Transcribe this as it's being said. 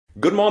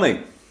Good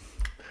morning.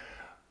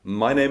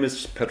 My name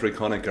is Patrick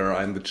Honecker.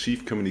 I'm the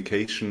Chief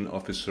Communication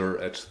Officer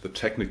at the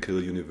Technical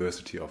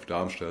University of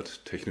Darmstadt,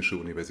 Technische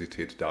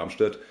Universität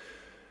Darmstadt.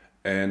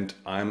 And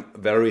I'm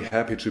very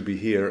happy to be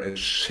here and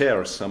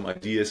share some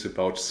ideas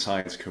about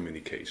science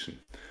communication.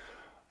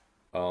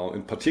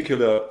 In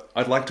particular,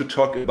 I'd like to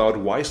talk about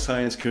why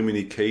science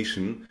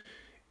communication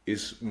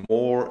is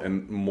more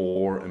and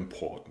more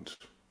important.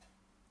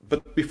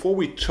 But before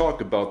we talk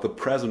about the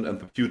present and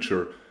the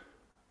future,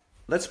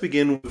 let's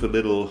begin with a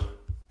little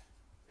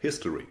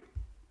history.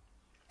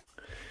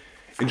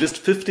 In just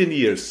 15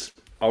 years,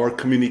 our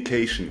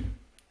communication,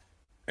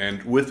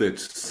 and with it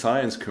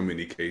science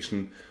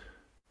communication,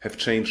 have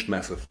changed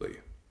massively.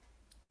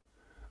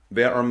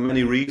 There are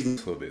many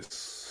reasons for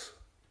this.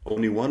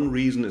 Only one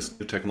reason is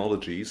new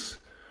technologies,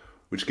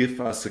 which give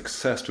us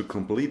access to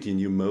completely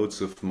new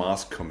modes of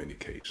mass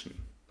communication.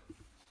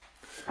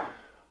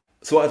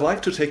 So I'd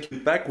like to take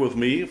you back with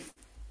me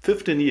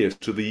 15 years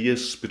to the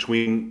years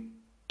between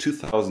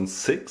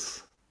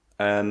 2006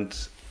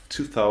 and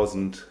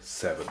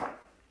 2007.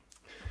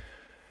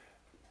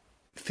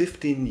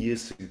 15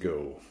 years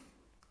ago,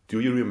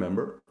 do you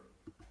remember?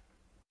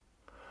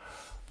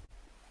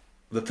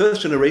 The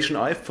first generation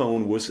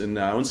iPhone was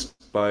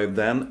announced by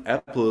then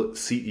Apple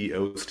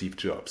CEO Steve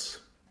Jobs.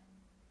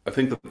 I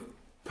think the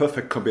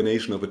perfect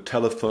combination of a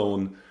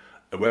telephone,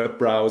 a web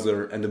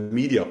browser, and a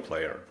media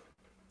player.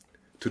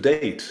 To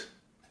date,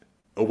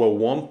 over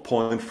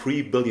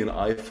 1.3 billion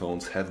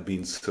iPhones have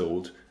been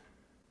sold.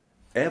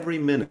 Every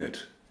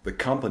minute, the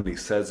company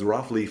sells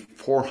roughly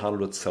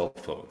 400 cell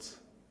phones.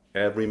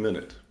 Every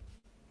minute.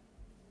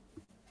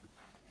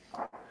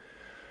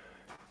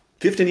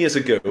 15 years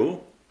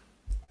ago,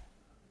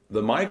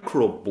 the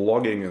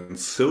microblogging and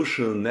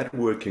social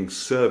networking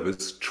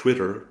service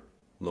Twitter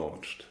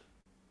launched.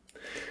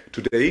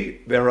 Today,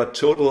 there are a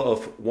total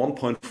of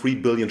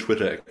 1.3 billion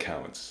Twitter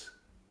accounts.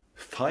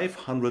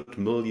 500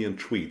 million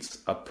tweets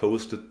are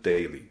posted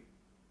daily.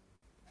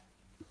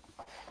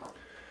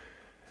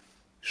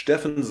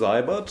 Steffen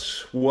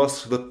Seibert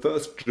was the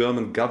first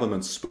German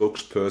government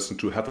spokesperson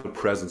to have a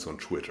presence on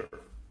Twitter.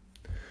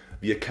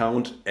 The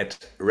account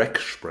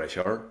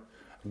 @Rechtssprecher,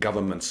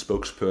 government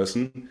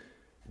spokesperson,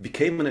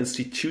 became an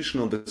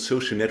institution on the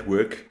social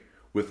network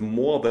with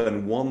more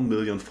than 1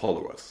 million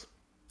followers.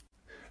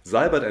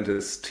 Seibert and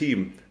his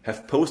team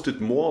have posted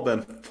more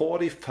than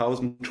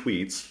 40,000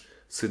 tweets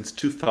since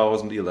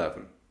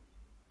 2011.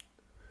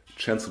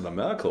 Chancellor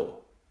Merkel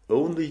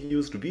only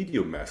used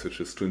video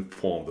messages to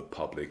inform the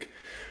public.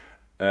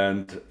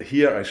 And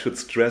here I should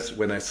stress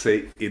when I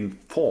say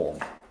inform.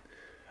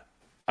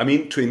 I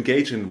mean to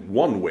engage in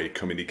one-way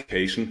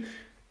communication.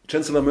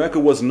 Chancellor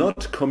Merkel was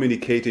not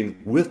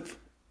communicating with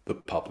the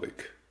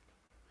public.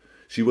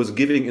 She was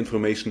giving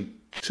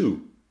information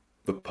to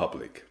the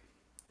public.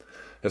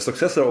 Her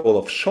successor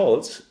Olaf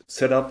Scholz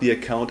set up the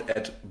account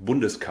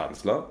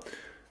 @Bundeskanzler.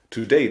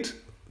 To date,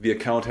 the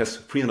account has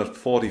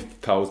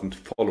 340,000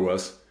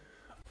 followers.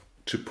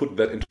 To put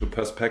that into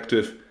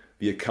perspective,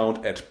 the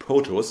account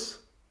 @POTUS,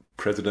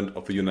 President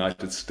of the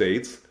United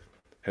States,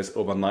 has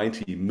over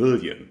 90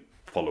 million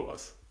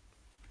followers.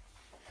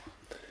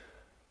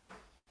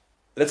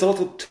 Let's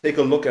also take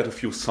a look at a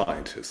few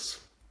scientists.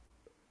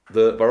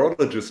 The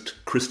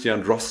virologist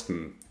Christian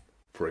Drosten,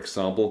 for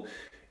example,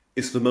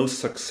 is the most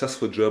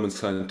successful German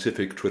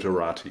scientific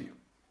Twitterati.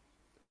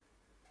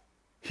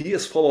 He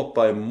is followed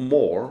by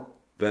more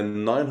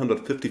than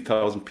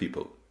 950,000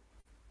 people.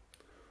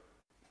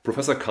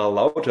 Professor Karl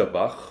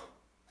Lauterbach,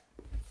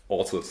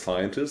 also a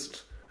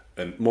scientist,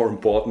 and more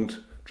important,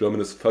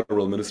 Germany's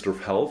Federal Minister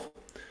of Health,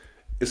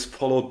 is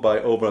followed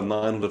by over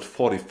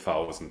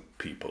 940,000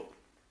 people.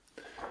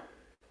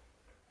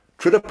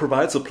 Twitter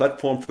provides a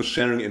platform for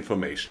sharing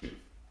information,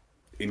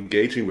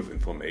 engaging with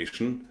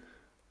information,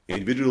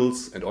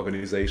 individuals and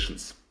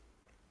organizations.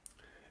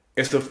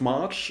 As of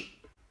March,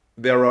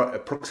 there are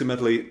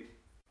approximately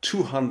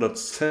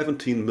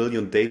 217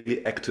 million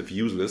daily active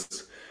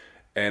users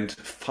and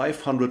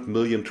 500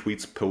 million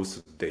tweets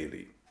posted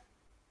daily.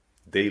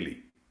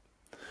 Daily.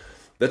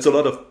 That's a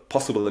lot of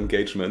possible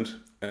engagement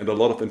and a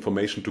lot of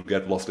information to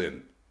get lost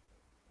in.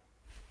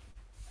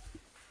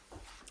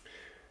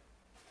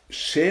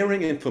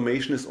 Sharing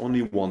information is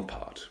only one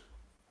part.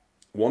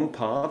 One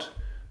part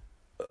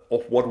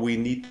of what we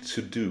need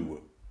to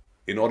do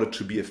in order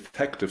to be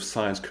effective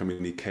science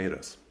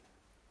communicators.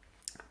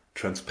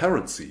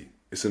 Transparency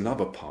is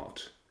another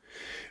part.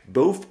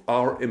 Both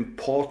are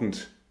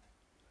important,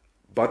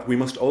 but we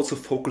must also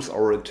focus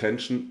our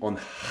attention on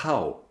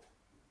how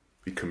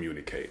we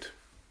communicate.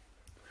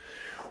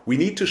 We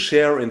need to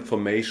share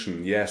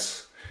information,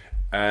 yes,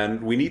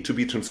 and we need to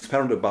be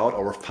transparent about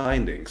our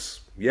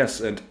findings, yes,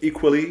 and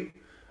equally,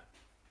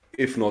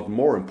 if not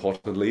more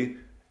importantly,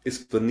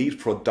 is the need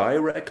for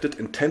directed,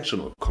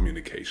 intentional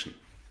communication.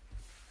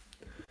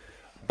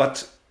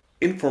 But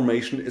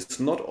information is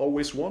not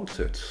always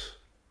wanted.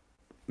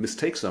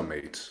 Mistakes are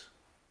made,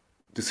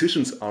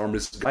 decisions are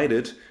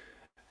misguided,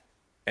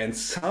 and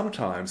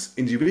sometimes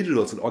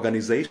individuals and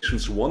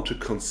organizations want to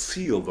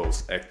conceal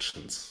those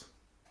actions.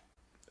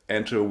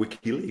 enter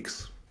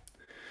WikiLeaks.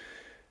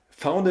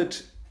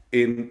 Founded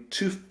in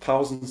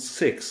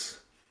 2006,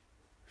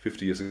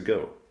 50 years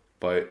ago,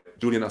 by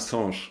Julian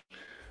Assange,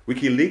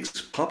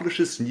 WikiLeaks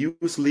publishes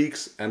news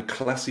leaks and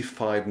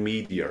classified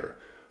media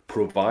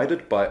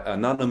provided by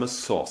anonymous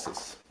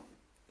sources.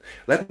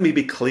 Let me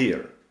be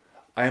clear,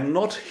 I am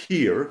not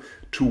here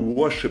to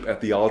worship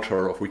at the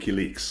altar of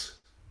WikiLeaks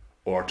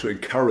or to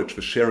encourage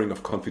the sharing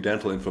of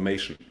confidential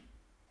information.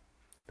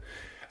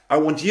 I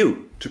want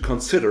you to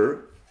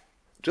consider,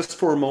 just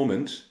for a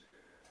moment,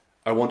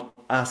 I want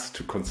us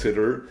to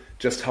consider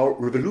just how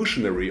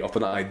revolutionary of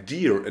an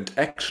idea and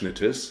action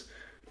it is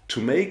to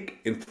make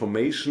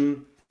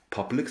information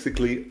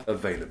publicly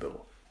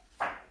available.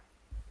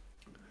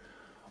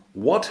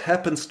 What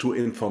happens to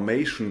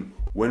information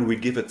when we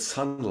give it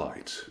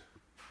sunlight?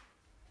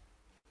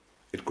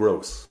 It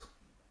grows.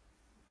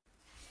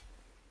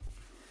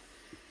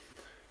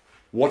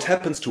 What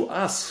happens to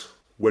us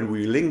when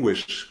we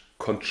relinquish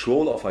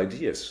control of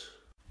ideas?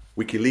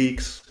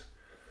 WikiLeaks,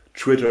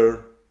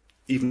 Twitter,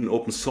 even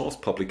open source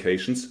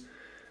publications.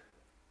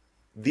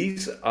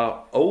 These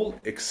are all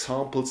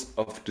examples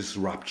of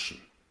disruption,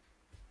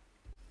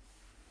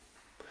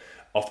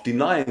 of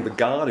denying the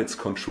guard its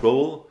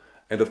control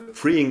and of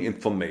freeing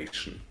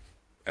information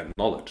and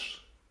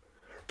knowledge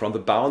from the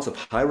bounds of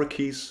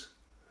hierarchies,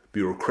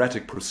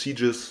 bureaucratic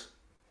procedures,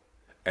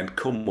 and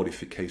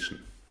commodification.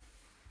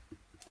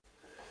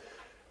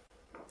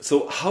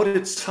 So how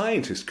did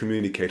scientists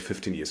communicate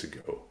 15 years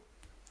ago?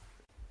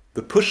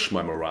 The Push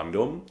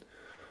Memorandum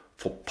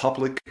for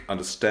Public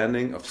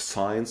Understanding of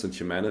Science and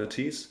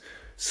Humanities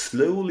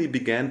slowly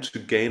began to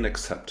gain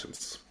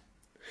acceptance.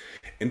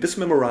 In this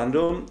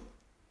memorandum,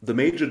 the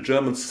major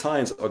German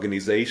science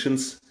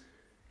organizations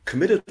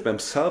committed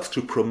themselves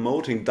to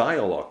promoting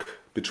dialogue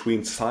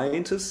between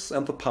scientists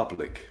and the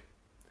public.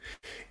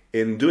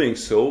 In doing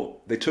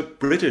so, they took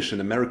British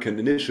and American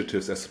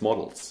initiatives as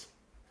models.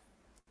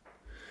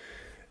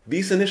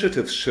 These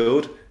initiatives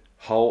showed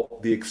how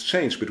the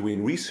exchange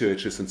between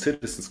researchers and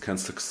citizens can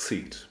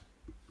succeed.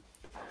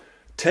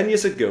 10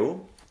 years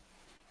ago,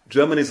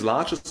 Germany's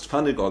largest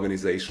funding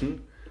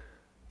organization,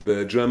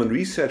 the German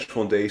Research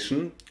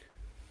Foundation,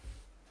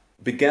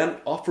 began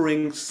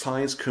offering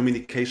science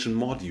communication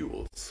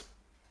modules.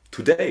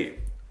 Today,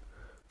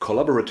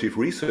 collaborative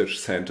research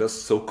centers,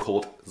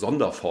 so-called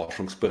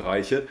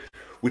Sonderforschungsbereiche,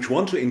 which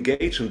want to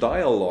engage in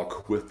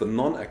dialogue with the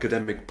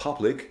non-academic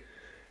public,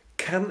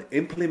 can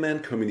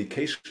implement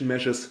communication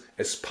measures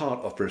as part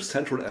of their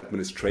central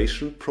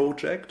administration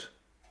project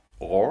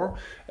or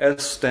as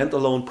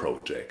standalone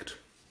project.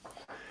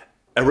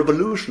 A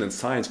revolution in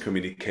science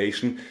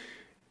communication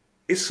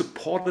is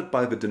supported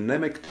by the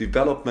dynamic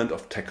development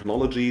of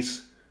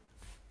technologies,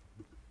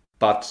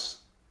 but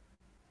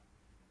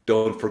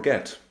don't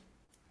forget,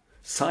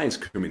 science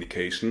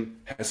communication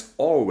has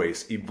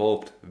always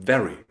evolved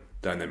very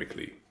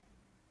dynamically.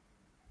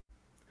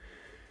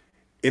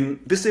 In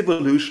this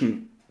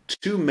evolution,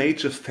 two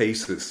major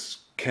phases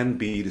can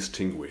be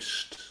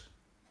distinguished.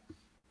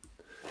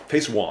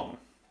 Phase 1.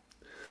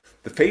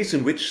 The phase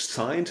in which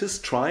scientists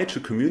try to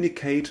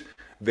communicate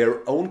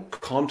their own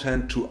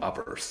content to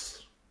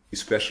others,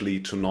 especially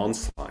to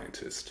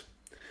non-scientists.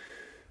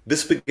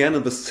 This began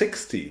in the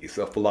 60s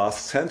of the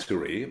last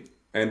century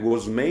and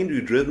was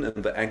mainly driven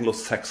in the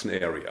Anglo-Saxon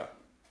area.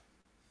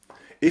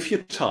 If you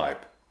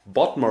type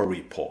Bodmer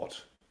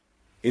report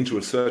into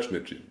a search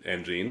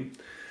engine,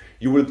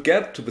 you will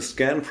get to the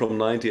scan from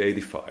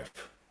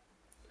 1985.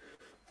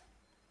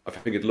 I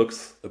think it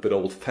looks a bit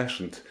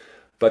old-fashioned,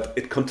 but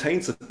it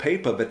contains a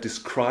paper that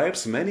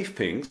describes many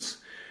things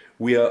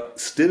we are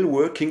still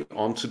working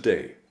on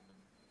today.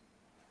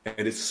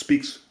 And it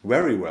speaks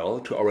very well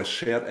to our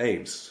shared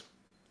aims.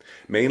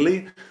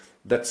 Mainly,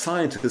 that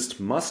scientists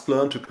must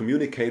learn to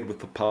communicate with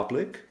the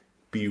public,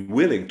 be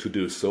willing to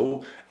do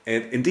so,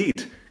 and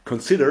indeed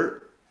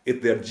consider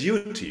it their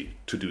duty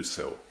to do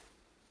so.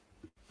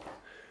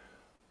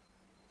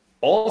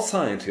 All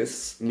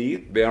scientists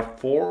need,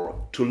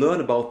 therefore, to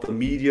learn about the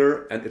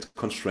media and its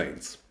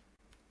constraints,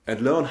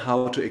 and learn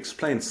how to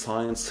explain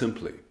science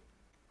simply,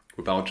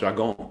 without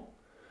jargon,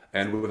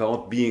 and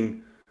without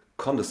being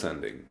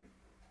condescending.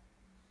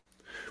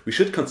 We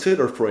should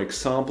consider, for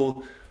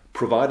example,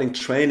 providing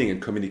training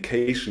in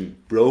communication,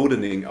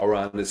 broadening our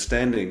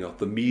understanding of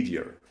the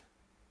media,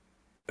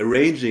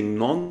 arranging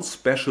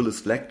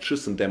non-specialist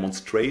lectures and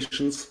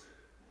demonstrations,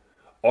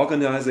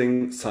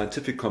 organizing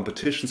scientific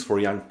competitions for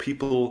young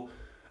people,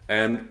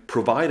 and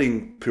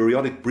providing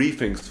periodic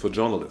briefings for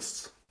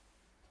journalists.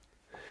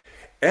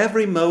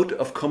 Every mode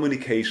of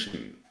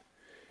communication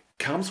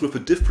comes with a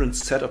different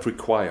set of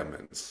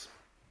requirements,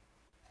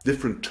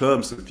 different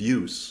terms of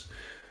use.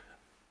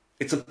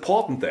 It's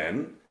important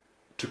then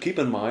to keep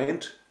in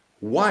mind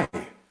why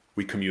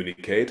we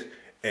communicate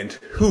and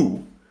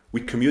who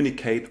we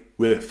communicate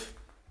with.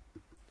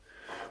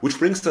 Which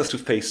brings us to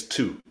phase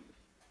 2.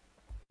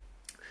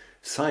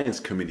 Science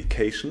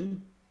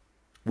communication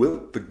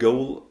with the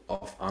goal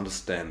of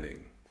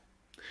understanding.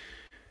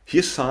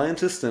 Here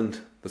scientists and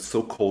the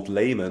so-called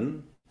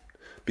laymen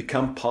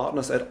become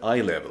partners at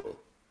eye level,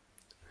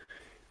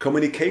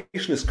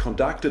 Communication is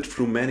conducted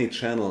through many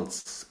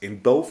channels in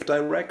both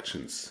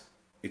directions.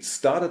 It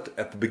started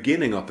at the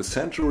beginning of the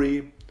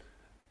century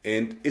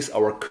and is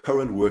our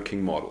current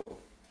working model.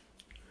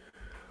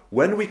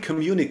 When we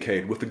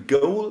communicate with the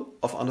goal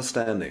of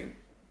understanding,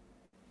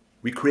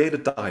 we create a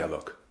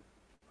dialogue.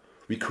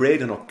 We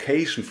create an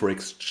occasion for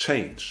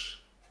exchange,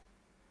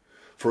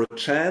 for a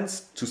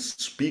chance to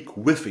speak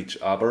with each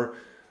other,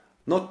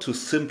 not to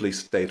simply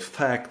state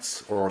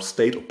facts or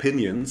state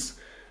opinions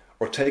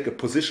or take a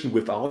position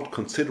without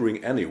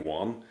considering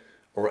anyone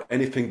or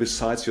anything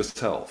besides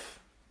yourself.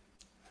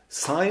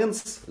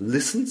 Science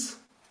listens,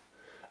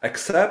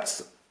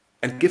 accepts,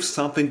 and gives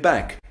something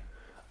back.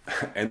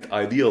 And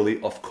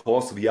ideally, of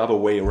course, the other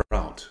way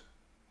around.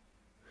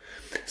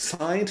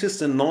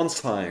 Scientists and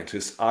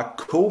non-scientists are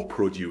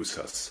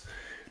co-producers.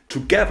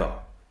 Together,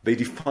 they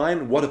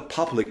define what a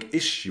public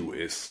issue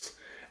is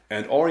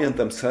and orient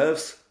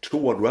themselves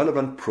toward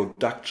relevant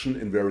production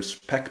in their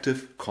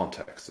respective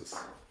contexts.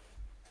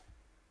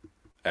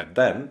 And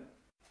then,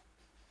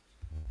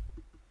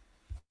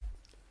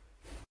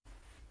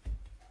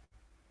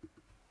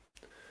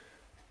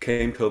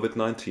 came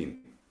COVID-19.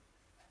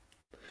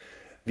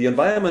 The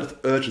environment of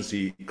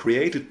urgency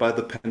created by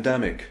the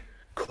pandemic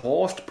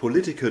caused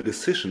political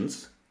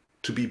decisions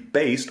to be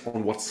based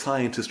on what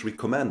scientists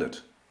recommended.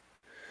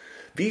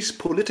 These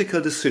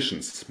political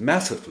decisions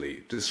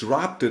massively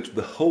disrupted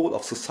the whole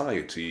of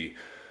society,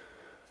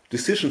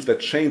 decisions that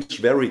changed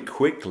very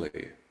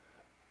quickly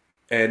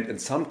and in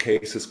some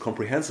cases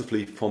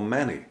comprehensively for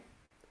many.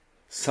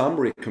 Some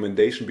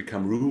recommendations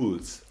become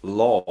rules,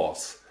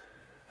 laws,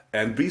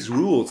 and these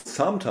rules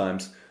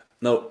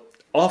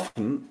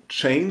often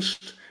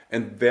changed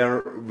and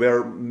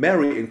were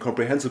very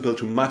incomprehensible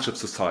to much of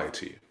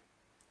society.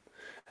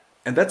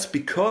 And that's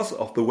because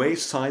of the way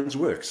science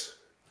works.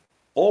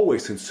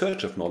 Always in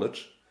search of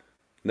knowledge,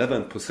 never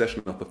in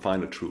possession of the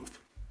final truth.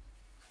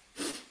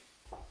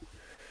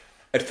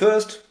 At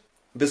first,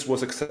 this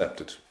was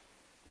accepted.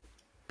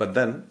 But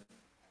then,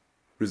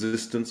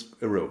 resistance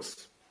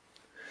arose.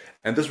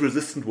 And this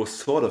resistance was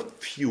sort of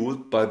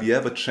fueled by the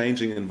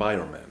ever-changing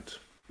environment.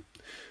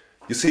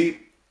 You see,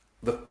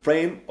 the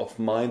frame of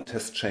mind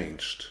has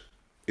changed.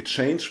 It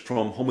changed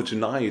from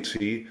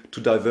homogeneity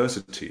to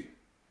diversity.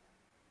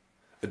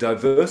 A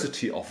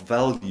diversity of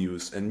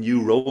values and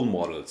new role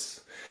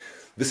models.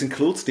 This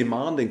includes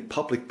demanding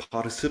public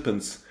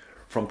participants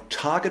from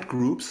target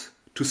groups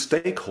to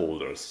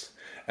stakeholders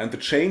and the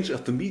change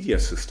of the media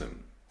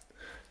system.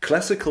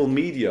 Classical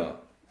media,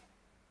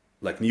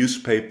 like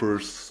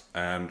newspapers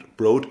and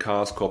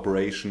broadcast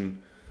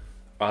corporation,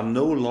 are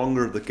no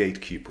longer the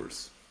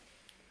gatekeepers.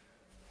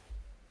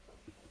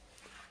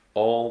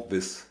 All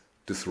this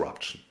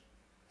disruption.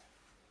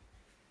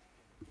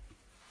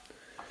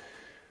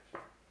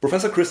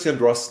 Professor Christian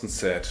Drosten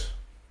said,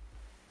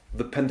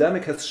 "The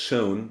pandemic has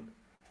shown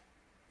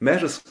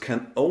measures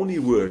can only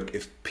work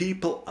if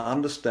people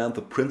understand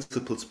the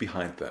principles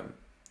behind them.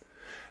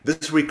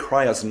 This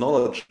requires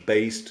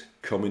knowledge-based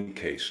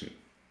communication."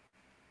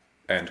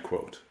 End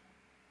quote.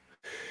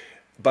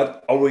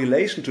 But our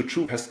relation to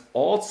truth has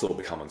also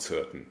become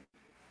uncertain.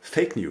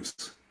 Fake news,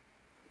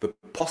 the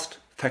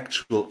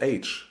post-factual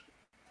age,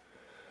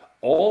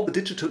 all the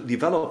digital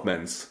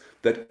developments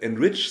that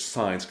enrich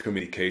science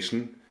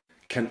communication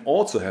can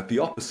also have the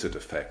opposite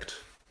effect.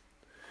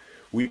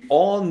 We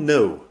all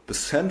know the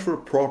central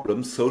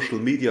problem social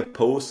media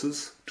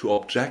poses to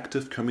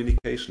objective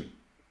communication.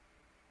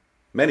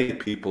 Many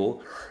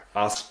people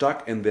are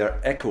stuck in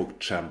their echo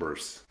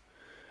chambers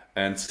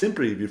and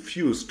simply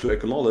refuse to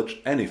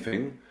acknowledge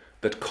anything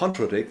that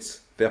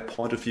contradicts their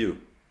point of view.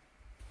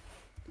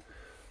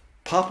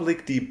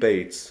 Public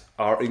debates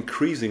are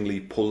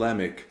increasingly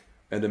polemic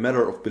and a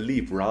matter of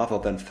belief rather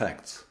than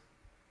facts.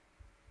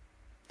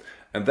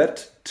 And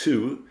that,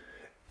 too,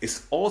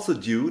 is also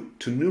due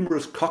to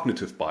numerous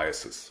cognitive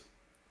biases.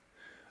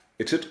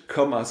 It should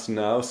come as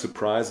no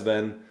surprise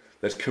then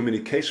that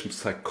communication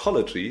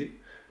psychology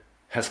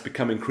has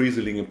become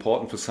increasingly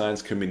important for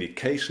science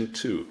communication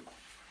too.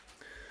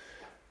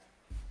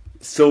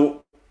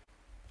 So,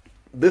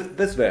 with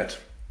that,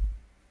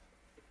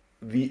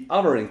 the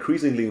other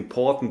increasingly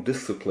important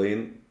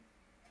discipline,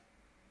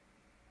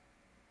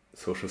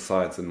 social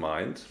science in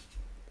mind,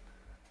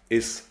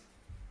 is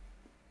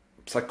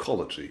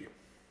psychology.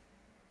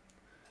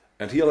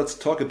 And here let's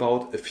talk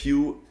about a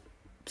few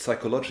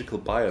psychological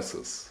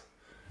biases.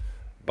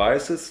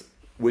 Biases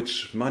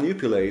which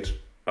manipulate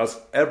us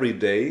every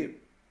day,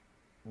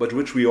 but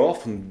which we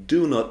often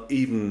do not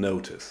even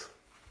notice.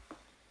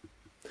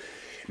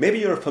 Maybe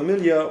you're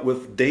familiar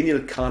with Daniel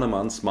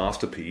Kahneman's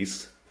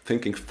masterpiece,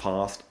 Thinking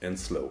Fast and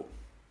Slow.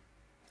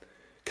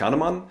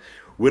 Kahneman,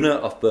 winner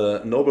of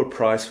the Nobel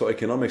Prize for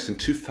Economics in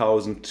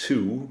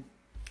 2002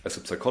 as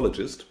a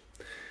psychologist,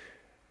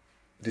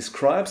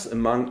 describes,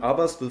 among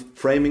others, the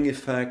framing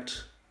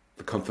effect,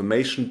 the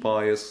confirmation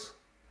bias,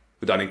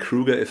 the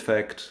Dunning-Kruger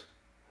effect,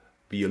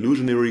 the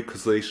illusionary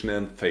causation,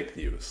 and fake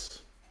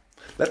news.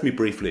 Let me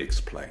briefly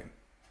explain.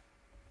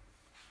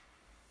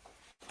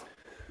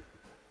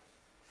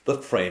 The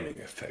framing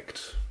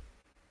effect.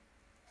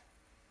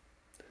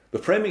 The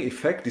framing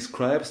effect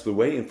describes the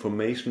way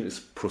information is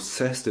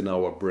processed in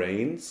our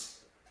brains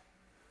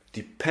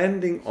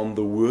depending on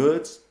the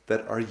words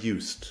that are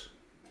used.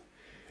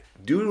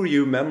 Do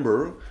you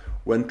remember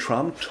when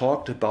Trump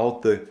talked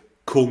about the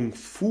Kung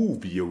Fu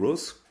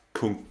virus?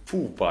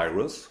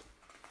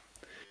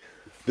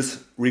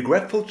 This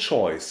regretful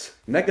choice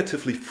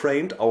negatively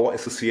framed our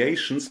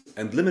associations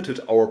and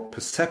limited our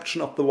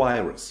perception of the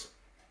virus.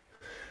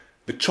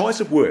 The choice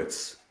of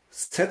words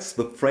sets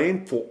the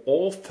frame for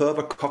all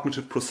further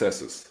cognitive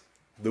processes.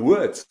 The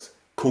words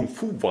Kung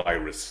Fu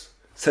virus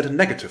set a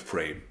negative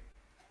frame,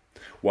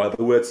 while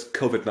the words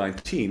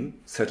COVID-19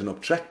 set an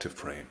objective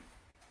frame.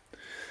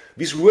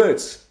 These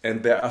words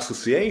and their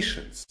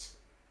associations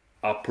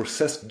are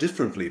processed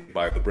differently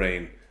by the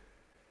brain.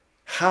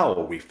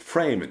 How we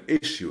frame an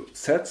issue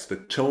sets the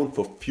tone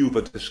for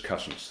future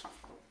discussions.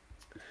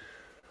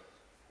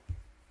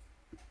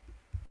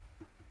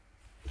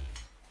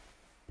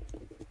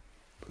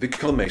 The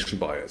confirmation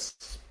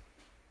bias.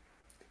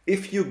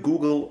 If you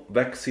Google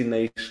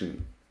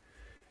vaccination,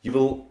 you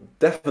will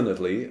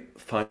definitely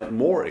find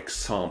more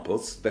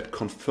examples that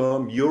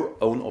confirm your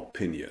own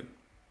opinion.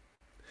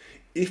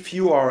 If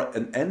you are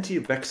an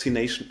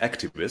anti-vaccination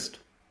activist,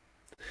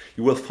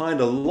 you will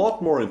find a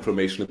lot more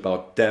information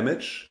about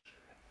damage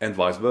and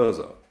vice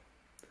versa.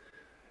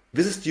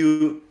 This is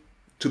due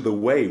to the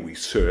way we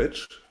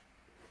search,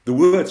 the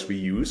words we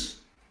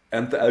use,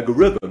 and the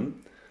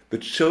algorithm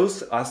that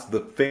shows us the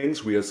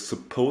things we are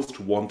supposed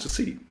to want to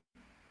see.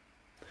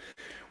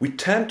 We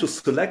tend to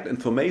select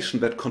information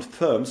that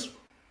confirms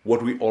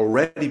what we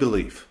already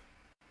believe.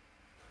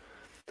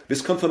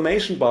 This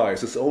confirmation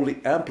bias is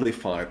only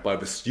amplified by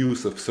this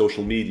use of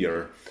social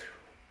media,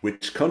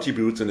 which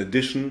contributes in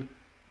addition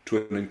to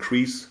an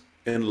increase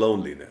in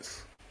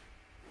loneliness.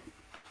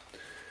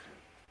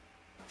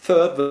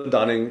 Third, the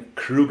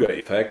Dunning-Kruger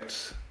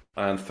effect,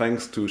 and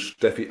thanks to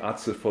Steffi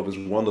Atze for this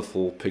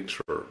wonderful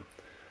picture.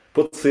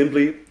 Put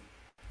simply,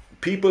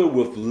 people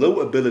with low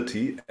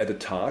ability at a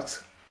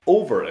task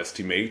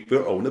overestimate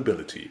their own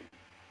ability.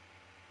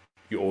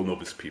 You all know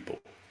these people.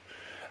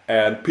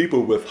 And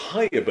people with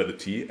high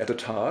ability at a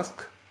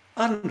task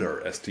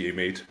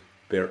underestimate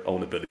their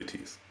own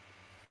abilities.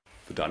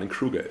 The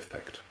Dunning-Kruger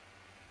effect.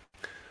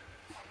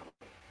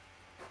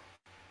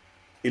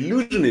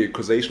 Illusionary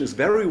causation is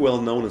very well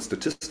known in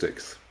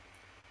statistics.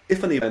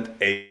 If an event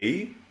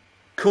A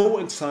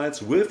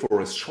coincides with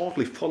or is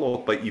shortly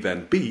followed by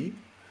event B,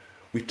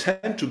 we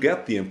tend to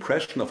get the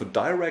impression of a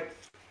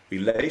direct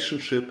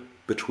relationship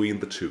between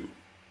the two.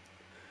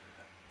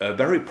 A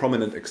very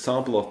prominent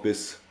example of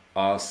this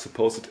are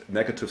supposed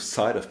negative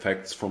side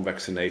effects from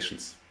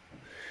vaccinations.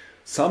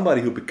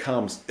 Somebody who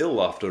becomes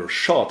ill after a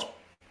shot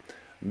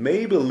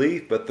may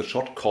believe that the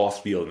shot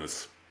caused the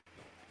illness,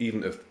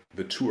 even if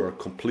the two are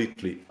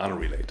completely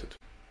unrelated.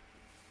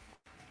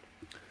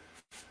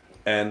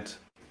 And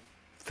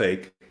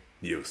fake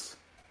news.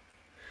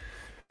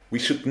 We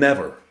should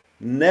never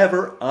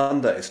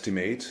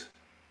underestimate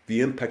the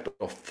impact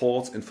of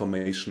false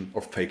information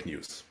or fake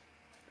news.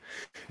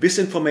 This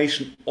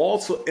information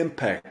also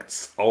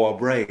impacts our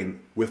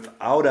brain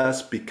without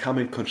us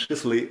becoming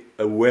consciously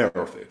aware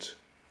of it.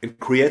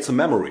 It creates a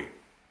memory.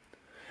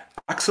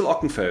 Axel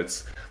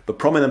Ockenfels, the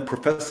prominent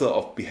professor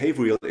of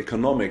behavioral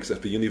economics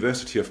at the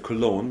University of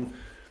Cologne,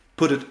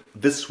 put it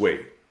this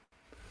way,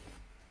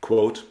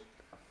 quote,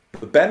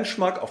 "The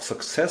benchmark of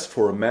success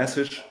for a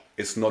message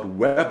is not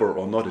whether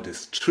or not it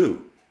is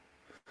true,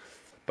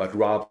 but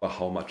rather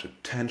how much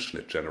attention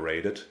it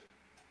generated,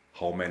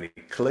 how many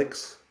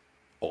clicks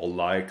or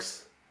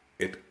likes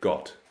it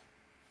got,"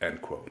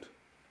 end quote.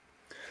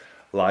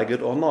 Like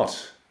it or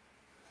not,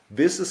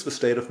 this is the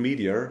state of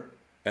media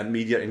and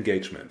media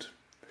engagement.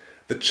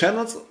 The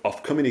channels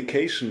of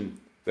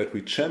communication that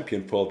we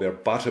champion for their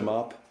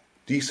bottom-up,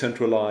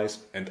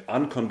 decentralized and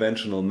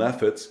unconventional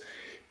methods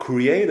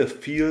create a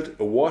field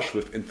awash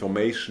with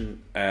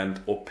information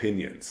and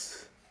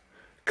opinions.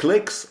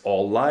 Clicks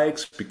or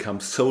likes become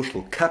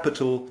social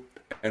capital,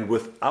 and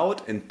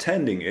without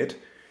intending it,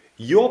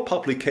 your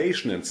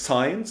publication in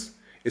Science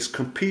is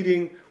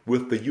competing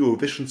with the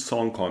Eurovision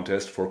Song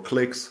Contest for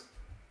clicks,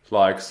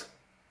 likes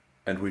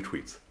and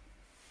retweets.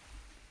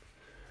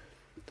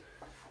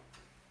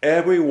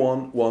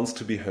 Everyone wants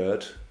to be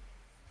heard.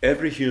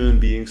 Every human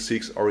being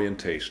seeks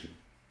orientation.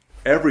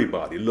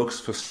 Everybody looks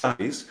for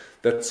studies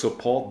that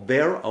support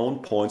their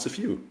own points of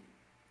view.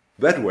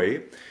 That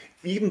way,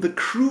 even the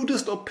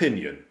crudest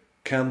opinion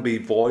can be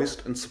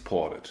voiced and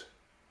supported.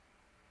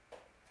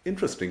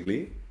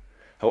 Interestingly,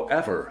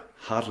 however,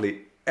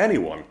 hardly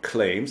anyone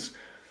claims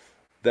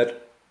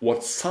that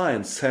what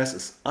science says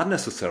is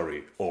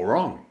unnecessary or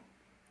wrong.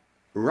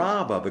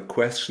 Rather, the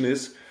question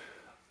is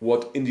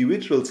what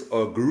individuals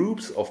or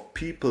groups of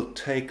people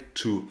take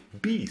to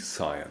be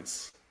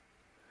science.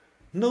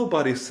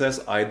 Nobody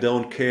says, "I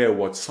don't care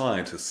what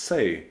scientists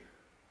say."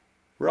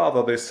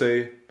 Rather, they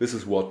say, "This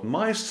is what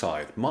my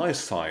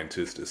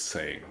scientist is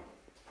saying."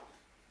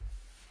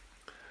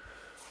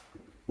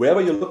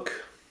 Wherever you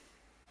look,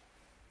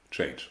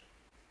 change.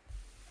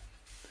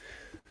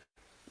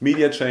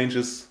 Media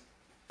changes,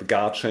 The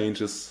guard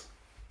changes,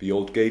 the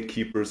old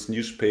gatekeepers,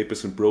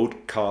 newspapers and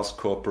broadcast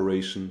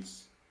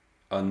corporations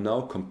are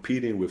now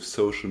competing with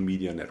social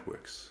media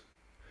networks.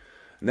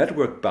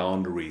 Network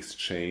boundaries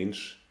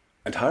change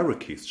and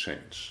hierarchies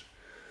change.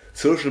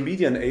 Social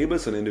media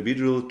enables an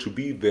individual to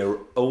be their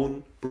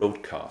own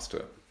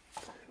broadcaster.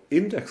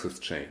 Indexes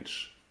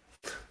change.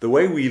 The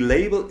way we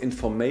label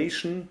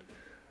information,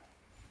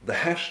 the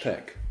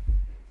hashtag.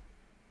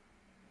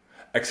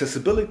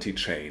 Accessibility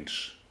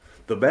change.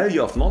 The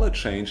value of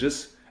knowledge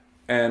changes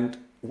and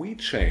we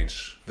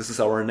change. This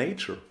is our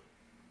nature.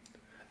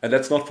 And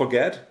let's not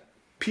forget,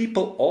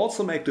 people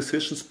also make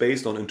decisions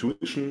based on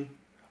intuition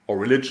or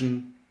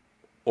religion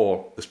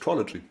or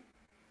astrology.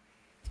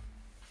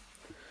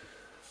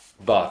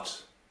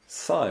 But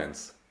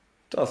science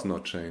does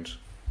not change.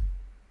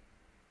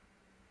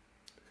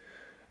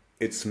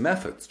 Its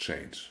methods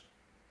change.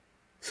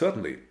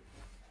 Certainly,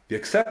 the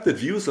accepted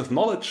views of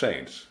knowledge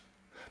change.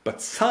 But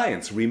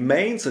science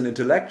remains an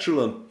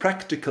intellectual and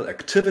practical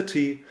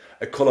activity,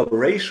 a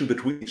collaboration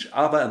between each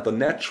other and the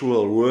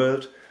natural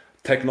world.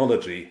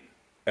 Technology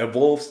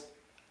evolves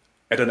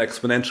at an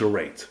exponential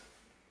rate.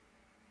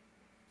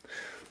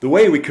 The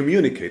way we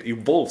communicate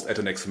evolves at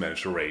an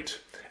exponential rate,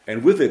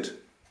 and with it,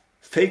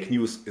 fake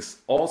news is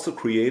also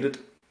created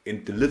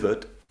and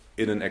delivered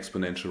in an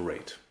exponential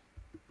rate.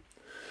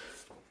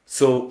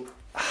 So,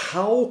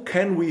 how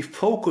can we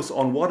focus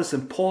on what is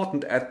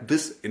important at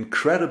this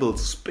incredible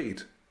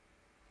speed?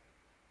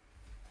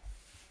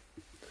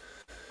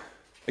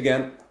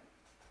 Again,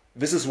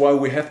 this is why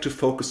we have to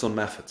focus on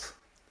methods,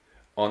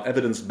 on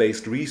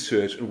evidence-based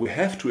research, and we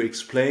have to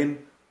explain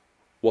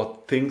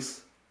what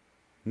things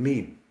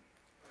mean.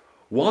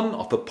 One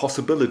of the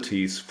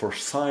possibilities for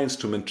science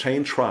to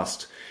maintain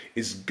trust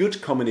is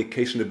good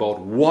communication about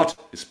what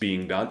is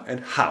being done and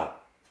how.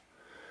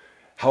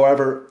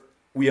 However,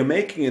 we are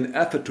making an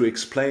effort to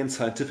explain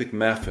scientific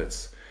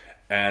methods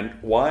and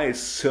why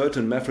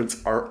certain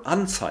methods are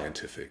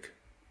unscientific.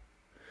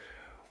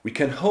 We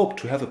can hope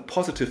to have a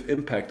positive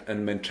impact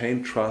and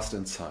maintain trust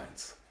in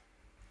science.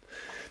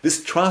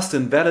 This trust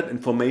in valid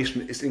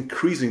information is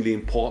increasingly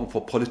important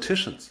for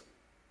politicians,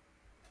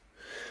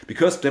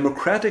 because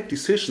democratic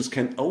decisions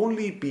can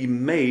only be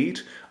made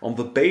on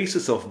the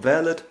basis of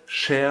valid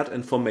shared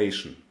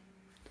information.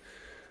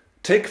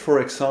 Take,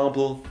 for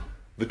example,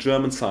 the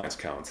German Science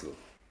Council,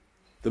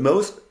 the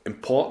most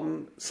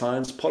important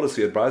science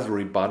policy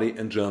advisory body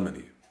in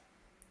Germany.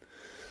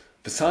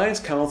 The Science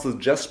Council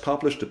just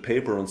published a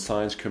paper on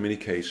science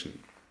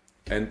communication,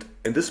 and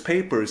in this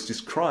paper is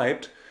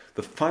described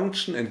the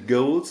function and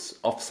goals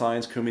of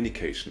science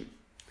communication: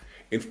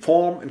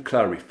 inform and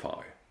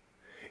clarify,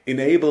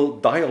 enable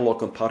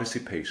dialogue and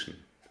participation,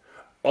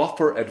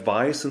 offer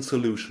advice and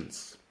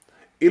solutions,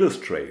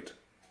 illustrate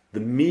the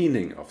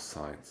meaning of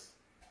science,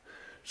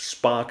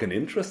 spark an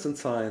interest in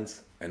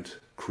science, and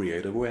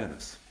create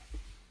awareness.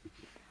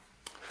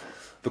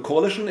 The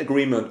coalition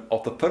agreement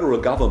of the federal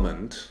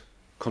government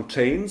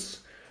contains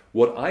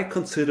what I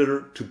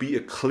consider to be a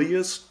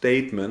clear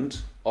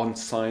statement on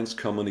science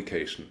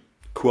communication.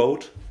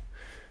 Quote,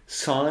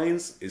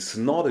 "Science is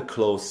not a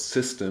closed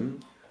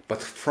system,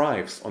 but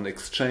thrives on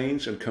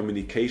exchange and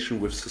communication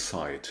with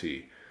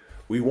society.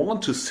 We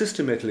want to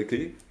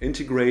systematically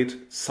integrate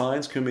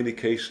science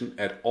communication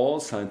at all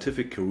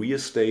scientific career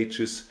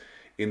stages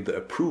in the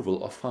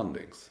approval of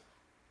fundings."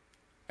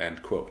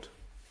 End quote.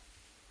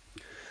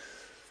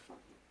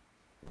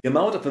 The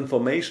amount of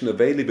information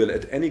available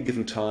at any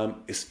given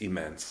time is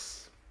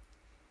immense.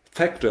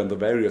 Factor in the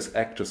various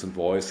actors and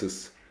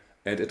voices,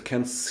 and it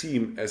can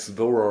seem as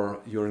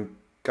though you're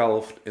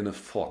engulfed in a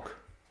fog.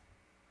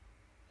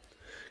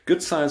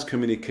 Good science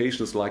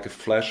communication is like a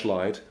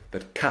flashlight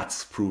that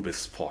cuts through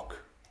this fog.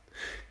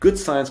 Good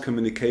science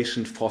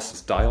communication fosters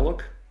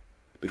dialogue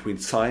between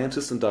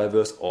scientists and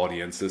diverse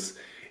audiences.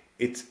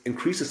 It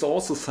increases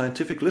also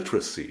scientific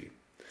literacy,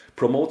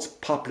 promotes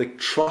public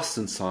trust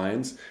in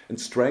science, and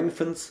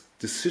strengthens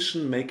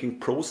decision-making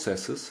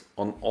processes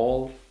on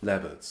all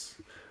levels.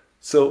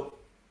 So,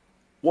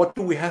 what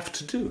do we have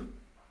to do?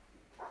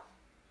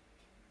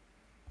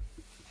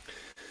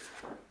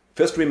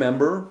 First,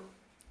 remember,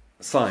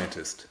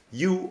 scientists,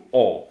 you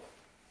all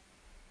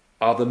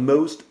are the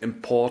most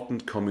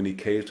important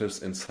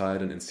communicators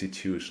inside an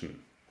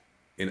institution,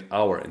 in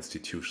our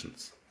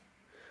institutions.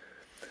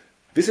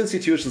 These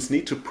institutions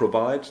need to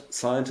provide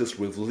scientists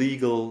with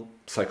legal,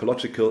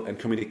 psychological, and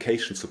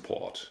communication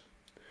support.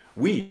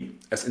 We,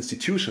 as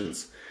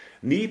institutions,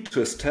 need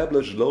to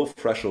establish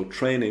low-threshold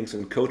trainings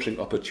and coaching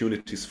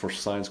opportunities for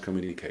science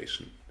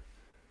communication.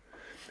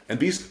 And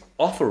these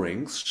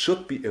offerings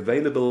should be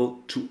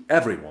available to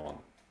everyone,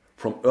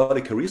 from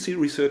early career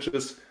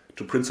researchers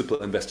to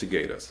principal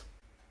investigators.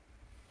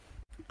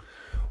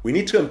 We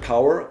need to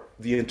empower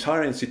the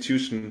entire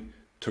institution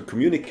to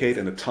communicate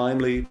in a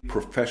timely,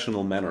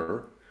 professional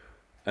manner,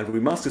 and we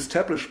must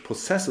establish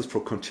processes for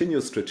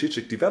continuous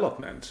strategic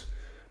development,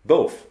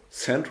 both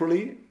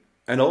centrally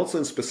and also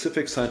in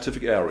specific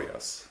scientific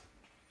areas.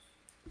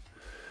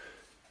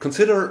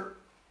 Consider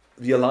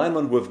the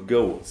alignment with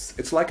goals.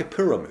 It's like a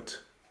pyramid,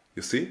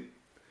 you see?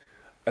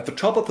 At the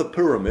top of the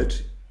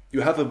pyramid,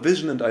 you have a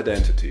vision and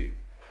identity.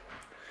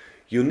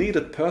 You need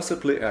a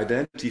perceptible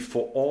identity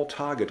for all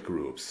target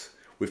groups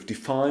with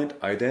defined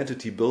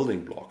identity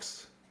building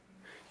blocks.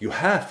 You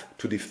have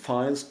to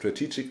define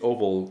strategic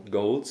overall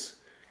goals,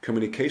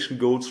 communication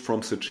goals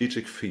from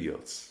strategic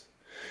fields.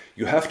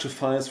 You have to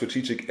find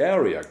strategic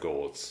area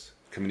goals,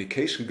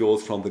 communication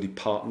goals from the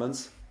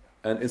departments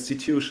and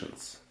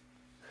institutions.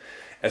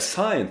 As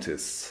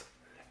scientists,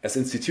 as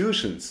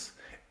institutions,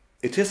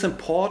 it is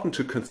important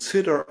to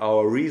consider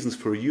our reasons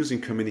for using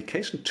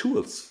communication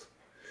tools.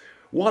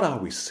 What are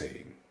we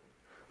saying?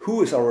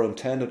 Who is our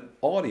intended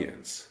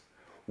audience?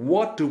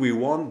 What do we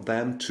want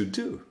them to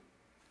do?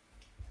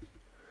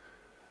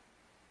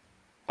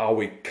 Are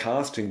we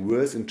casting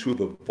words into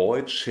the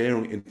void,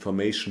 sharing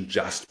information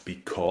just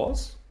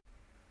because?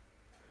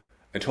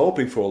 And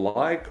hoping for a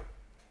like,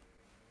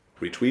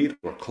 retweet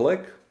or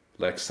click,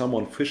 like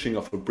someone fishing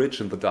off a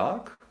bridge in the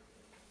dark?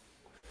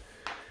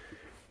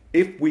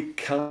 If we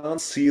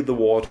can't see the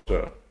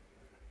water,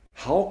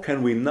 how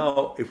can we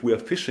know if we are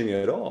fishing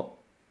at all?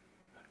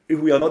 If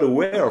we are not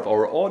aware of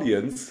our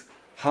audience,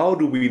 how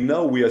do we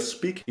know we are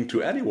speaking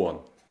to anyone?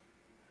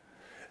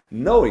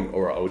 Knowing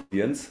our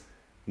audience,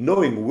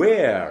 knowing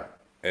where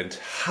and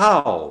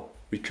how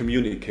we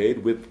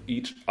communicate with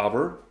each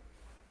other,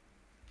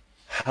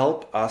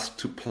 help us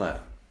to plan.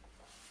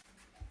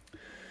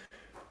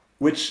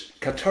 Which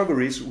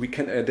categories we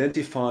can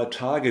identify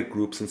target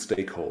groups and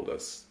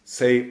stakeholders,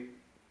 say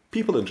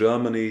people in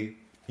Germany,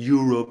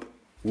 Europe,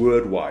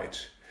 worldwide,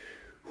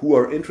 who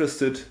are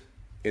interested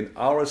in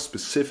our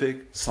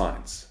specific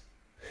science.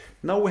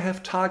 Now we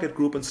have target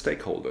group and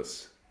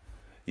stakeholders.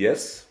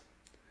 Yes,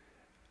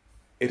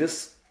 it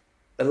is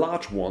a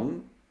large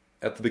one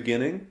at the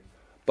beginning,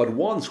 but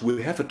once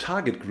we have a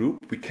target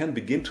group, we can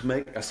begin to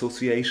make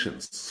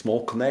associations,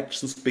 small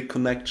connections, big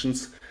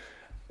connections,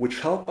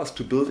 which help us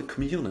to build a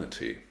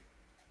community.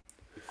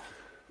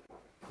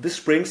 This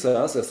brings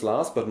us, as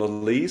last but not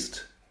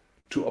least,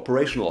 to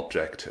operational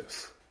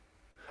objectives.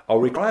 Our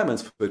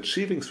requirements for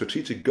achieving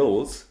strategic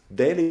goals,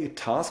 daily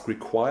tasks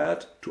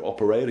required to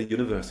operate a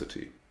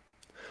university.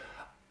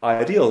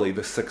 Ideally,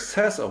 the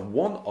success of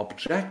one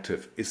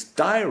objective is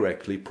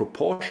directly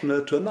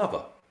proportional to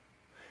another.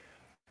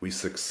 We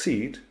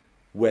succeed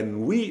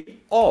when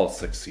we all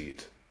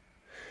succeed.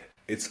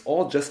 It's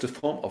all just a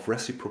form of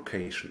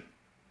reciprocation.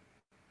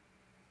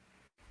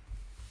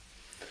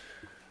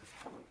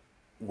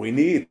 We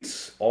need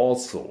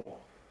also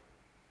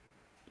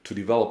to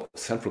develop a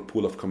central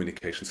pool of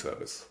communication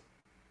service.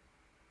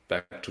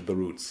 Back to the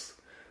roots.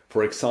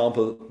 For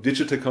example,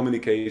 digital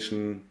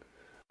communication,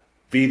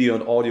 video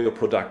and audio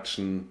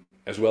production,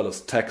 as well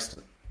as text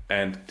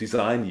and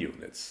design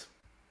units.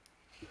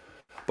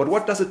 But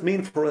what does it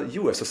mean for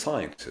you as a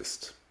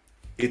scientist?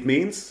 It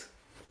means,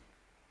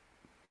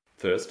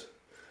 first,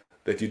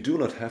 that you do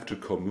not have to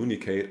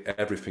communicate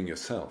everything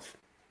yourself.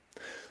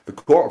 The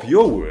core of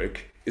your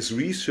work is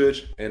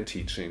research and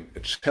teaching, a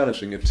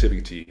challenging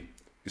activity,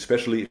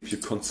 especially if you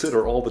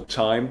consider all the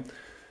time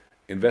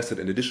invested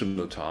in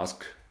additional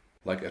tasks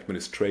like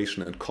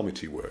administration and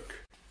committee work.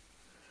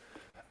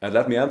 And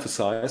let me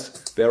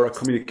emphasize, there are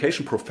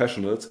communication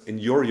professionals in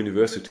your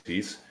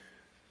universities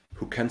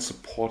who can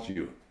support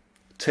you.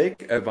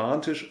 Take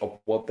advantage of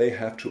what they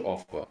have to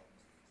offer.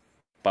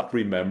 But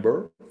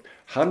remember,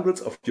 hundreds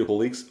of your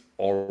colleagues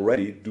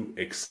already do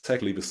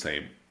exactly the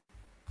same.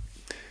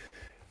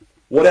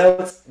 What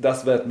else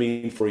does that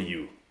mean for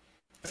you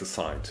as a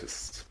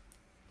scientist?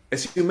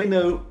 As you may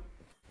know,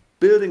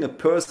 building a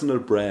personal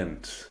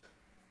brand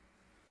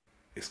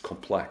is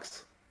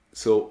complex.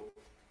 So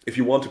if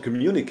you want to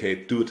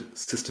communicate, do it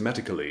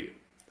systematically.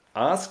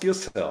 Ask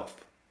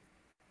yourself,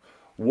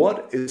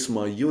 what is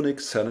my unique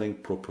selling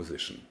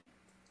proposition?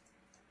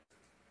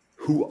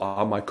 Who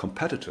are my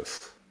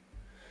competitors?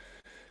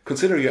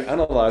 Consider your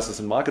analysis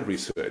and market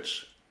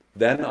research.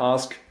 Then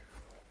ask,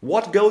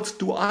 what goals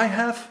do I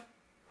have?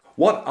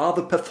 What are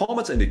the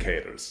performance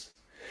indicators?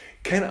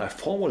 Can I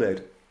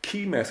formulate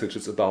key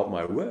messages about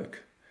my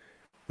work?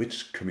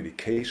 Which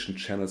communication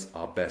channels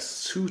are best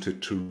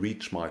suited to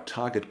reach my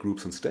target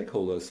groups and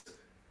stakeholders?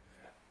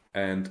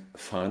 And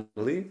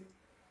finally,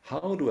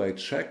 how do I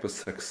check the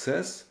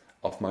success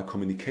of my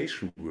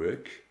communication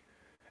work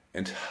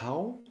and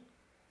how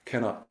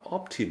can I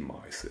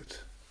optimize it?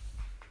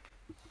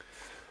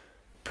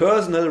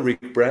 Personal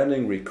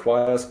branding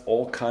requires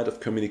all kinds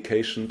of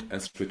communication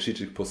and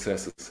strategic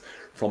processes,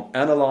 from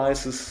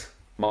analysis,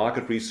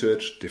 market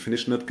research,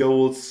 definition of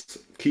goals,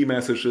 key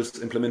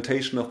messages,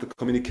 implementation of the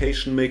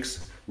communication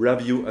mix,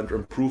 review and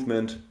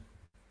improvement.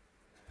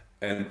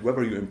 And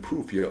whether you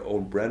improve your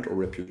own brand or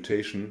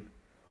reputation,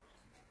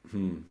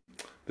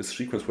 this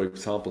sequence, for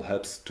example,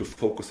 helps to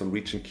focus on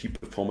reaching key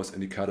performance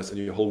indicators in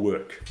your whole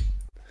work.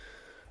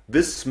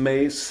 This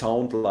may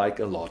sound like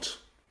a lot.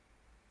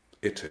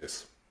 It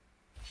is.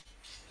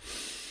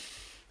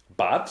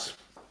 But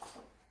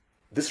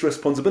this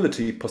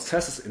responsibility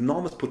possesses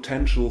enormous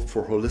potential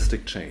for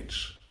holistic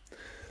change.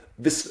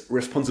 This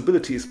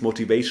responsibility is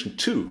motivation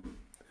too.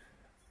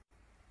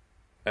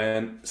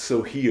 And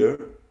so here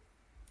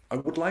I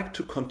would like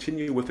to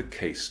continue with a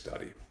case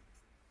study,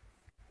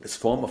 this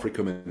form of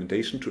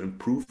recommendation to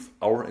improve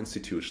our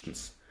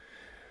institutions.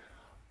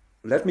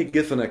 Let me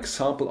give an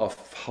example of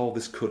how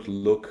this could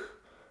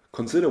look.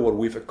 Consider what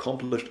we've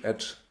accomplished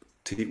at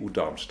TU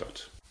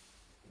Darmstadt.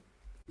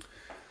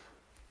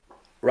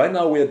 Right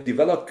now we are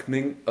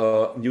developing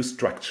a new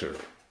structure,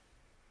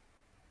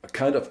 a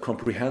kind of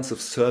comprehensive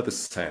service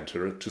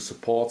center to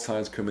support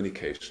science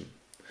communication.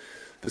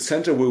 The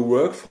center will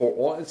work for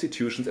all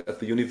institutions at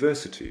the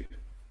university,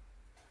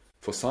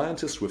 for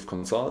scientists with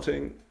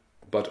consulting,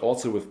 but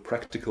also with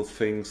practical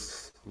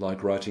things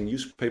like writing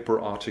newspaper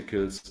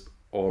articles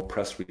or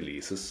press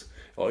releases,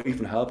 or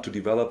even help to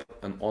develop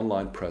an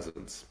online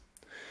presence.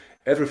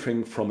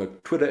 Everything from a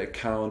Twitter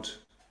account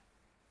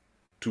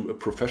to a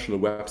professional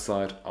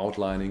website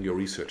outlining your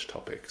research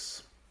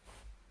topics.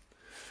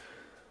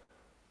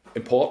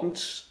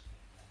 Important,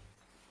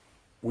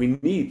 we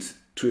need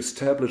to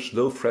establish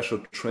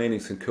low-threshold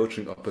trainings and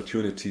coaching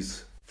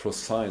opportunities for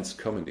science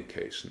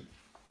communication.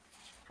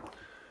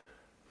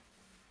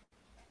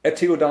 At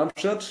TU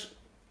Darmstadt,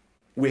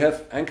 we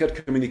have anchored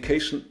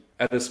communication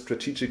at a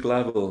strategic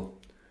level,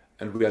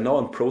 and we are now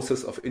in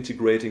process of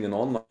integrating an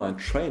online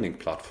training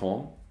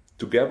platform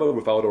together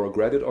with our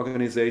graduate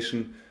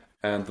organization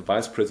and the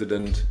Vice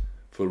President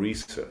for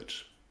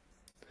Research.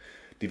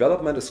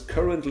 Development is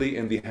currently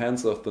in the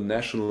hands of the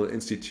National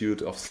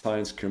Institute of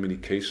Science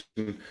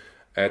Communication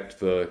at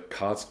the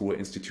Karlsruhe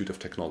Institute of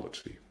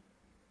Technology.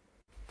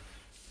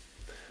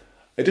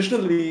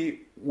 Additionally,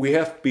 we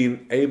have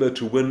been able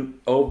to win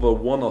over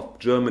one of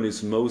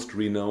Germany's most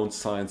renowned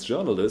science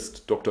journalists,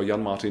 Dr.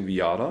 Jan-Martin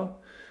Viada,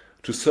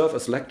 to serve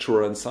as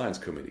lecturer in science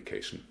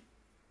communication.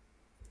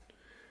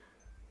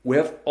 We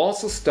have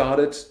also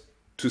started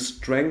to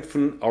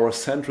strengthen our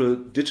central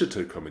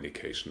digital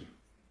communication.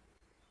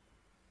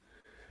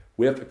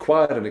 We have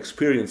acquired an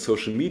experienced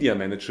social media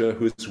manager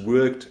who has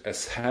worked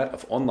as head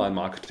of online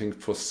marketing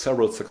for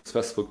several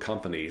successful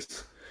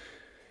companies.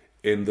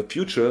 In the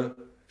future,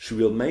 she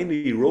will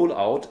mainly roll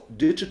out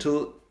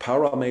digital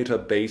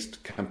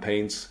parameter-based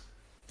campaigns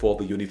for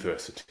the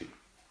university.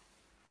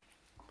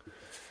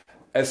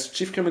 As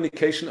Chief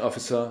Communication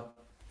Officer,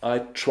 I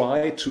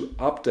try to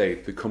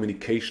update the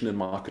communication and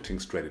marketing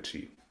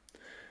strategy.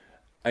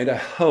 And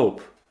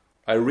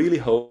I really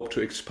hope to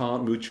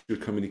expand mutual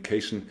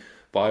communication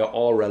via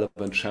all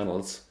relevant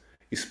channels,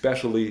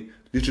 especially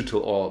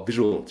digital or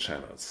visual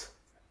channels.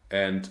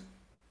 And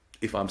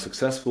if I'm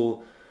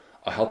successful,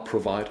 I help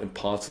provide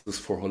impulses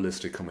for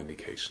holistic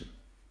communication.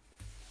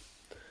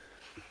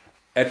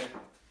 At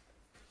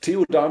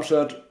TU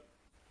Darmstadt,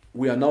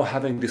 we are now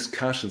having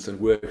discussions and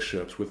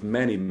workshops with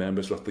many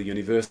members of the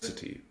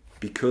university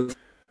because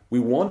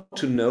we want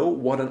to know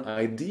what an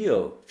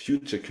ideal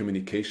future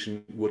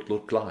communication would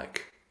look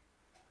like.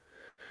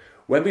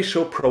 When we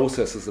show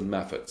processes and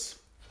methods,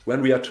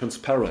 when we are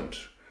transparent,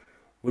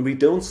 when we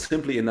don't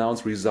simply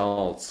announce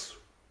results,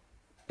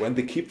 when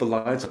they keep the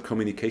lines of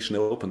communication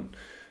open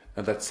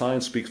and that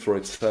science speaks for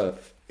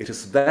itself, it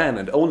is then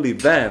and only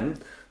then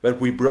that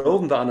we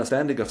broaden the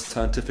understanding of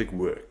scientific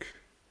work.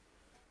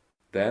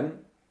 Then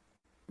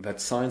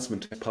that science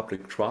maintains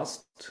public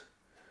trust,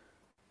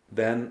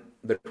 then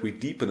that we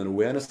deepen an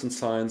awareness in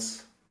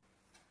science,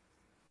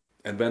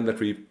 and then that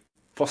we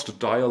foster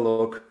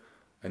dialogue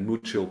and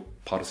mutual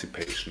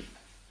participation.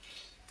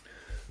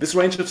 This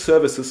range of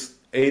services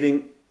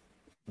aiding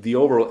the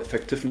overall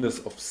effectiveness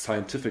of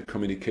scientific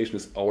communication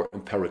is our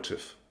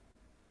imperative.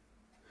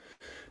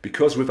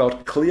 Because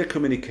without clear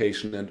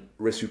communication and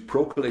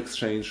reciprocal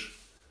exchange,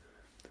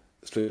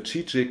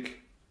 strategic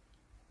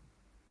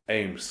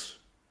aims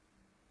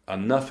are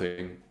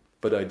nothing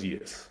but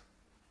ideas.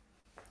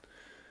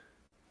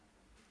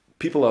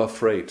 People are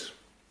afraid,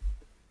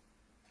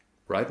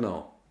 right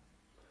now,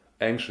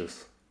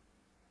 anxious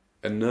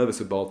and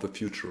nervous about the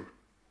future.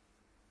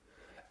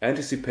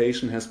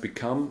 Anticipation has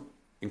become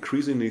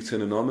increasingly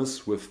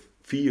synonymous with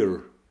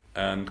fear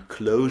and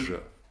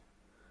closure,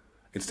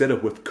 instead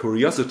of with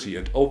curiosity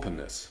and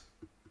openness.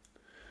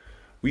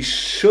 We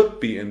should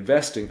be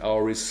investing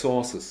our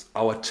resources,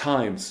 our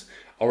times,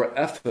 our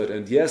effort,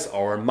 and yes,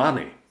 our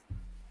money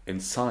in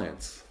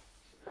science.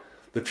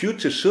 The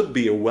future should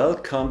be a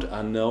welcomed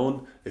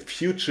unknown, a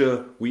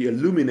future we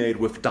illuminate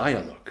with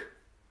dialogue.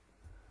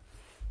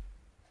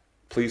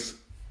 Please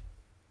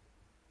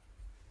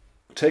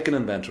take an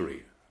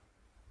inventory.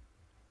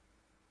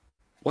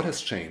 What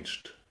has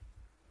changed?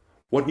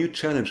 What new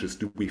challenges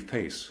do we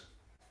face?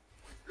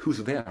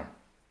 Who's there?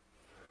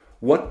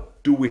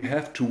 What do we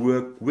have to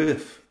work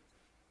with?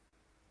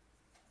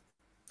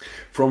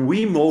 From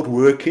remote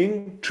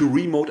working to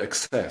remote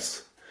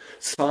access,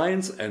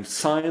 science and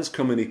science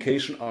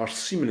communication are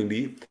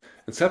seemingly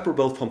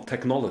inseparable from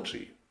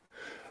technology.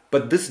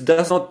 But this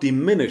does not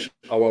diminish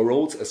our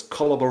roles as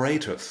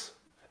collaborators,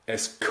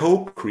 as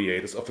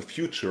co-creators of a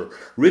future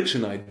rich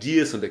in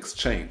ideas and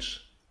exchange.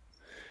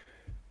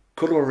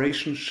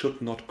 Collaboration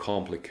should not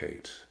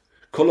complicate.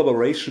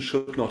 Collaboration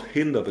should not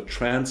hinder the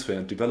transfer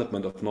and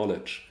development of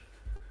knowledge.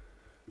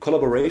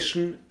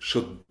 Collaboration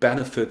should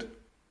benefit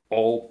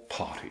all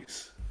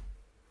parties.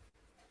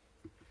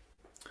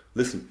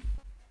 Listen,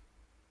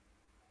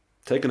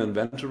 take an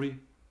inventory,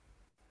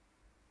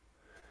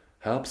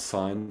 help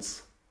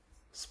science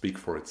speak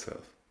for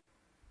itself.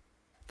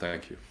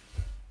 Thank you.